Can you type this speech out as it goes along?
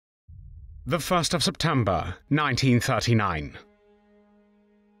The 1st of September, 1939.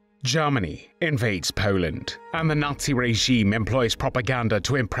 Germany invades Poland, and the Nazi regime employs propaganda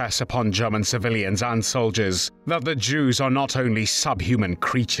to impress upon German civilians and soldiers that the Jews are not only subhuman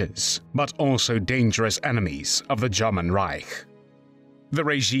creatures, but also dangerous enemies of the German Reich. The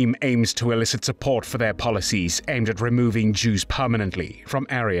regime aims to elicit support for their policies aimed at removing Jews permanently from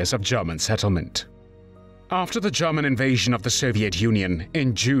areas of German settlement. After the German invasion of the Soviet Union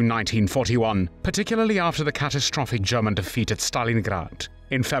in June 1941, particularly after the catastrophic German defeat at Stalingrad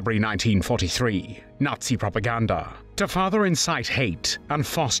in February 1943, Nazi propaganda, to further incite hate and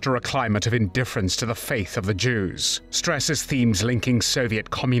foster a climate of indifference to the faith of the Jews, stresses themes linking Soviet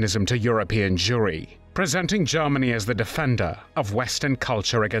communism to European Jewry, presenting Germany as the defender of Western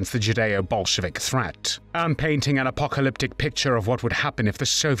culture against the Judeo-Bolshevik threat, and painting an apocalyptic picture of what would happen if the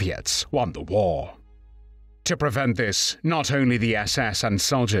Soviets won the war. To prevent this, not only the SS and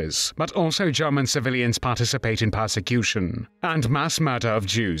soldiers, but also German civilians participate in persecution and mass murder of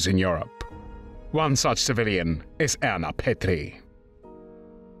Jews in Europe. One such civilian is Erna Petri.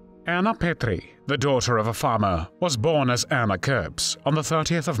 Erna Petri, the daughter of a farmer, was born as Erna Krebs on the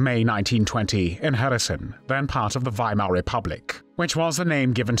 30th of May 1920 in Herressen, then part of the Weimar Republic, which was the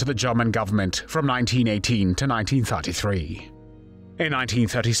name given to the German government from 1918 to 1933. In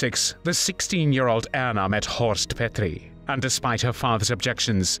 1936, the 16-year-old Erna met Horst Petri, and despite her father's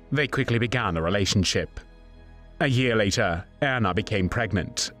objections, they quickly began a relationship. A year later, Erna became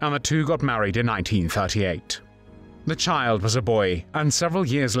pregnant, and the two got married in 1938. The child was a boy, and several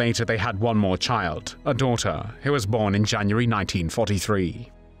years later they had one more child, a daughter, who was born in January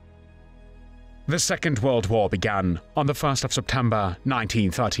 1943. The Second World War began on the 1st of September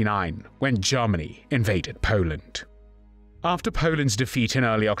 1939, when Germany invaded Poland. After Poland's defeat in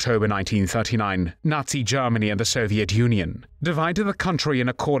early October 1939, Nazi Germany and the Soviet Union divided the country in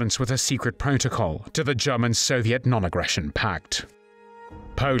accordance with a secret protocol to the German-Soviet Non-Aggression Pact.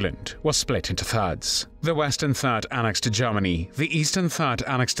 Poland was split into thirds, the western third annexed to Germany, the eastern third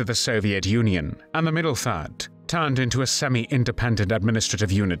annexed to the Soviet Union, and the middle third turned into a semi-independent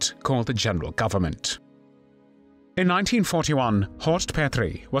administrative unit called the General Government. In 1941, Horst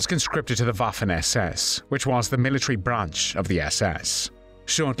Petri was conscripted to the Waffen-SS, which was the military branch of the SS.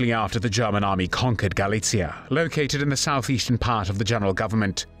 Shortly after the German army conquered Galicia, located in the southeastern part of the General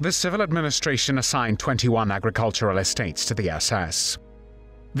Government, the civil administration assigned 21 agricultural estates to the SS.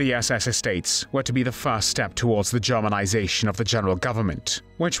 The SS estates were to be the first step towards the Germanization of the General Government,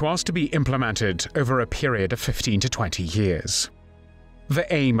 which was to be implemented over a period of 15 to 20 years.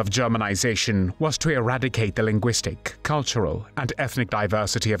 The aim of Germanization was to eradicate the linguistic, cultural, and ethnic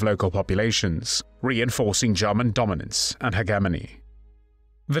diversity of local populations, reinforcing German dominance and hegemony.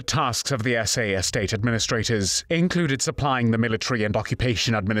 The tasks of the SA estate administrators included supplying the military and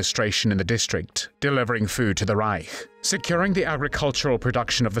occupation administration in the district, delivering food to the Reich, securing the agricultural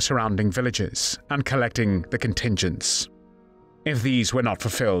production of the surrounding villages, and collecting the contingents. If these were not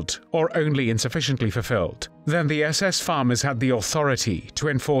fulfilled, or only insufficiently fulfilled, then the SS farmers had the authority to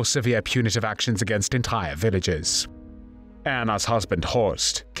enforce severe punitive actions against entire villages. Erna's husband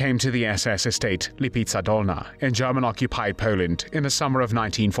Horst came to the SS estate Lipica Dolna in German-occupied Poland in the summer of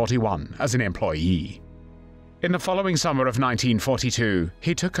 1941 as an employee. In the following summer of 1942,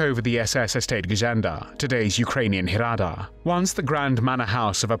 he took over the SS estate Grzenda, today's Ukrainian Hrada, once the grand manor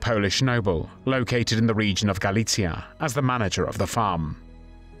house of a Polish noble, located in the region of Galicia, as the manager of the farm.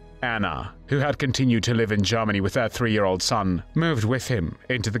 Erna, who had continued to live in Germany with their 3-year-old son, moved with him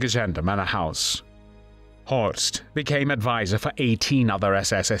into the Grzenda manor house. Horst became advisor for 18 other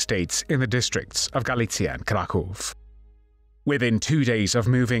SS estates in the districts of Galicia and Kraków. Within 2 days of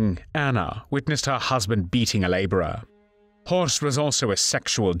moving, Erna witnessed her husband beating a laborer. Horst was also a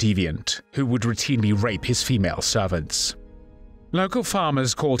sexual deviant who would routinely rape his female servants. Local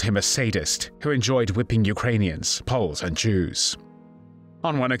farmers called him a sadist who enjoyed whipping Ukrainians, Poles, and Jews.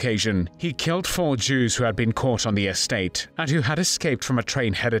 On one occasion, he killed 4 Jews who had been caught on the estate and who had escaped from a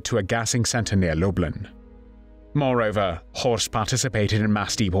train headed to a gassing center near Lublin. Moreover, Horst participated in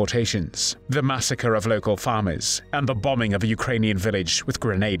mass deportations, the massacre of local farmers, and the bombing of a Ukrainian village with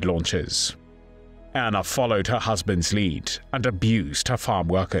grenade launchers. Erna followed her husband's lead and abused her farm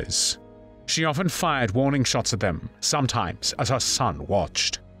workers. She often fired warning shots at them, sometimes as her son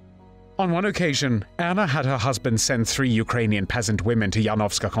watched. On one occasion, Erna had her husband send 3 Ukrainian peasant women to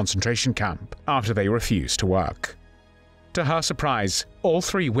Janowska concentration camp after they refused to work. To her surprise, all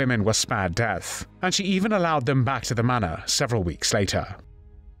 3 women were spared death, and she even allowed them back to the manor several weeks later.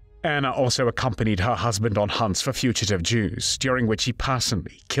 Erna also accompanied her husband on hunts for fugitive Jews, during which he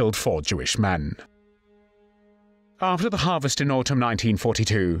personally killed 4 Jewish men. After the harvest in autumn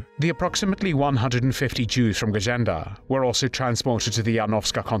 1942, the approximately 150 Jews from Gazenda were also transported to the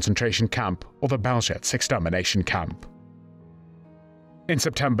Janowska concentration camp or the Belzec extermination camp. In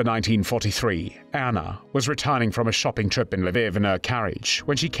September 1943, Erna was returning from a shopping trip in Lviv in her carriage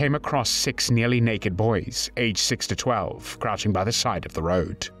when she came across 6 nearly naked boys, aged 6 to 12, crouching by the side of the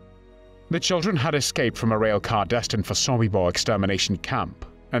road. The children had escaped from a rail car destined for Sobibor extermination camp,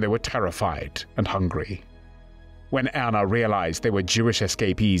 and they were terrified and hungry. When Erna realized they were Jewish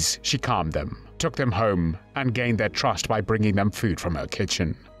escapees, she calmed them, took them home, and gained their trust by bringing them food from her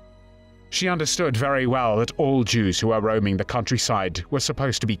kitchen. She understood very well that all Jews who were roaming the countryside were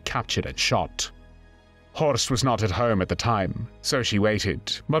supposed to be captured and shot. Horst was not at home at the time, so she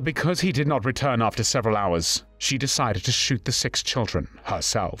waited, but because he did not return after several hours, she decided to shoot the 6 children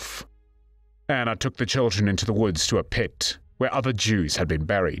herself. Erna took the children into the woods to a pit, where other Jews had been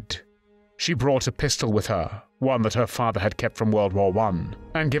buried. She brought a pistol with her, one that her father had kept from World War I,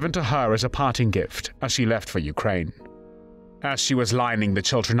 and given to her as a parting gift as she left for Ukraine. As she was lining the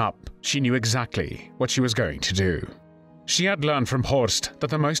children up, she knew exactly what she was going to do. She had learned from Horst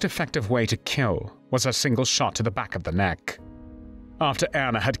that the most effective way to kill was a single shot to the back of the neck. After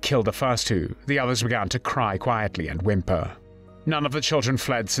Erna had killed the first 2, the others began to cry quietly and whimper. None of the children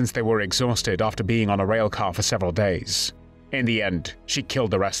fled since they were exhausted after being on a railcar for several days. In the end, she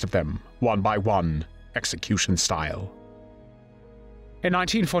killed the rest of them, one by one, execution style. In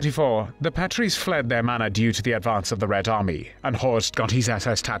 1944, the Petris fled their manor due to the advance of the Red Army, and Horst got his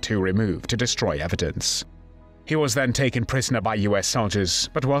SS tattoo removed to destroy evidence. He was then taken prisoner by US soldiers,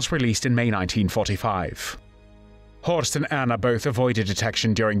 but was released in May 1945. Horst and Erna both avoided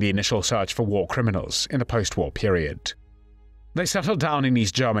detection during the initial search for war criminals in the post-war period. They settled down in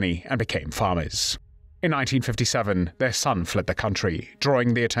East Germany and became farmers. In 1957, their son fled the country,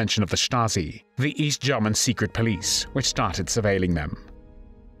 drawing the attention of the Stasi, the East German secret police, which started surveilling them.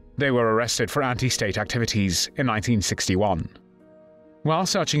 They were arrested for anti-state activities in 1961. While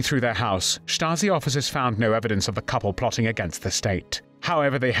searching through their house, Stasi officers found no evidence of the couple plotting against the state.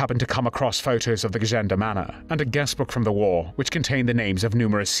 However, they happened to come across photos of the Gazenda manor and a guest book from the war, which contained the names of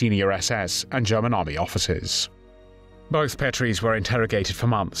numerous senior SS and German army officers. Both Petris were interrogated for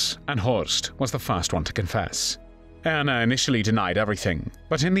months, and Horst was the first one to confess. Erna initially denied everything,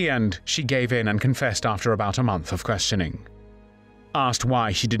 but in the end, she gave in and confessed after about a month of questioning. Asked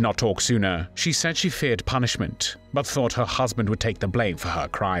why she did not talk sooner, she said she feared punishment, but thought her husband would take the blame for her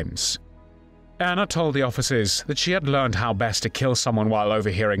crimes. Erna told the officers that she had learned how best to kill someone while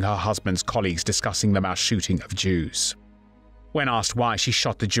overhearing her husband's colleagues discussing the mass shooting of Jews. When asked why she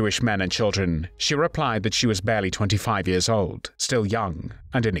shot the Jewish men and children, she replied that she was barely 25 years old, still young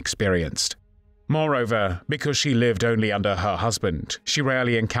and inexperienced. Moreover, because she lived only under her husband, she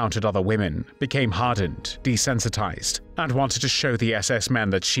rarely encountered other women, became hardened, desensitized, and wanted to show the SS men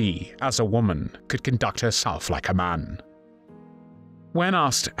that she, as a woman, could conduct herself like a man. When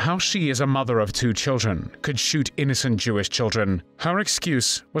asked how she, as a mother of 2 children, could shoot innocent Jewish children, her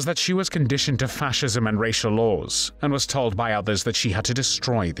excuse was that she was conditioned to fascism and racial laws, and was told by others that she had to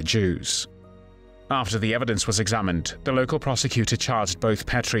destroy the Jews. After the evidence was examined, the local prosecutor charged both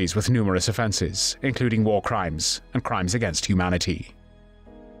Petris with numerous offenses, including war crimes and crimes against humanity.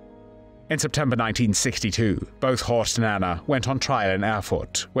 In September 1962, both Horst and Erna went on trial in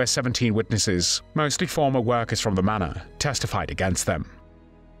Erfurt, where 17 witnesses, mostly former workers from the manor, testified against them.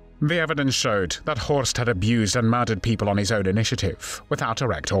 The evidence showed that Horst had abused and murdered people on his own initiative, without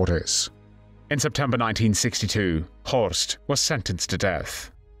direct orders. In September 1962, Horst was sentenced to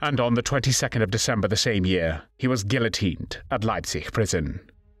death, and on the 22nd of December the same year, he was guillotined at Leipzig prison.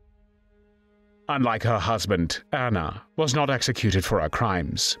 Unlike her husband, Erna was not executed for her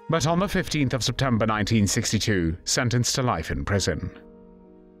crimes, but on the 15th of September 1962, sentenced to life in prison.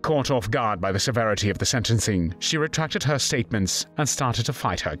 Caught off guard by the severity of the sentencing, she retracted her statements and started to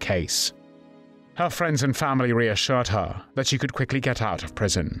fight her case. Her friends and family reassured her that she could quickly get out of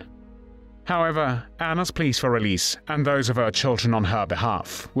prison. However, Erna's pleas for release and those of her children on her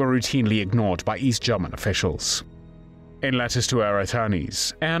behalf were routinely ignored by East German officials. In letters to her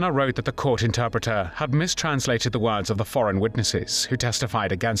attorneys, Erna wrote that the court interpreter had mistranslated the words of the foreign witnesses who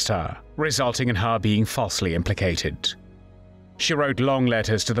testified against her, resulting in her being falsely implicated. She wrote long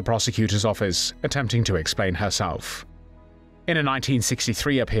letters to the prosecutor's office, attempting to explain herself. In a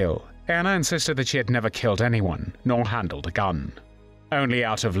 1963 appeal, Erna insisted that she had never killed anyone, nor handled a gun. Only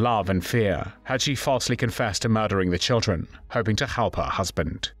out of love and fear had she falsely confessed to murdering the children, hoping to help her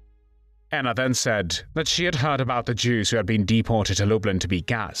husband. Erna then said that she had heard about the Jews who had been deported to Lublin to be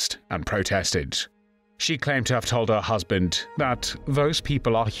gassed and protested. She claimed to have told her husband that those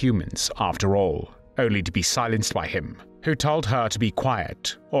people are humans after all, only to be silenced by him, who told her to be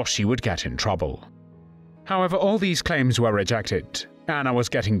quiet or she would get in trouble. However, all these claims were rejected. Erna was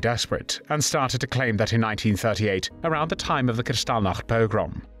getting desperate and started to claim that in 1938, around the time of the Kristallnacht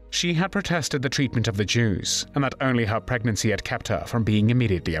pogrom, she had protested the treatment of the Jews and that only her pregnancy had kept her from being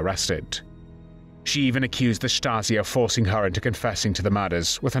immediately arrested. She even accused the Stasi of forcing her into confessing to the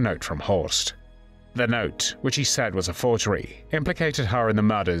murders with a note from Horst. The note, which he said was a forgery, implicated her in the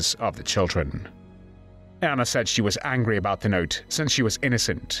murders of the children. Erna said she was angry about the note since she was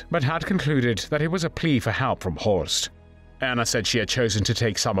innocent, but had concluded that it was a plea for help from Horst. Erna said she had chosen to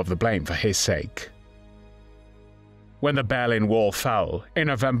take some of the blame for his sake. When the Berlin Wall fell in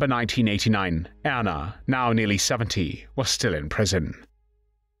November 1989, Erna, now nearly 70, was still in prison.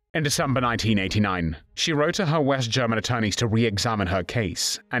 In December 1989, she wrote to her West German attorneys to re-examine her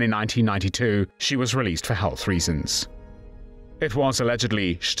case, and in 1992, she was released for health reasons. It was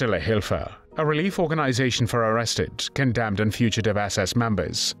allegedly Stille Hilfe, a relief organization for arrested, condemned and fugitive SS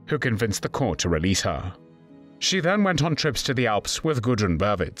members, who convinced the court to release her. She then went on trips to the Alps with Gudrun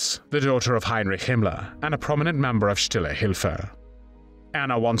Berwitz, the daughter of Heinrich Himmler and a prominent member of Stille Hilfe.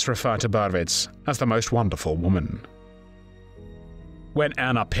 Erna once referred to Berwitz as the most wonderful woman. When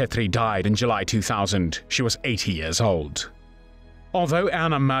Erna Petri died in July 2000, she was 80 years old. Although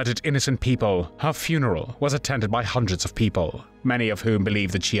Erna murdered innocent people, her funeral was attended by hundreds of people, many of whom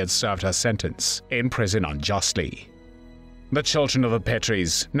believed that she had served her sentence in prison unjustly. The children of the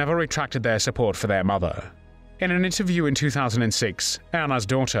Petris never retracted their support for their mother. In an interview in 2006, Erna's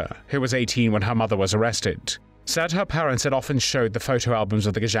daughter, who was 18 when her mother was arrested, said her parents had often showed the photo albums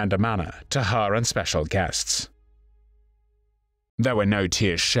of the Gesände Manor to her and special guests. There were no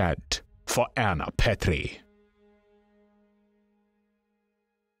tears shed for Erna Petri.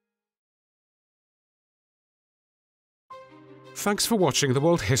 Thanks for watching the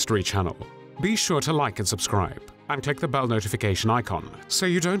World History Channel. Be sure to like and subscribe, and click the bell notification icon so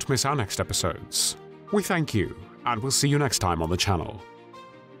you don't miss our next episodes. We thank you, and we'll see you next time on the channel.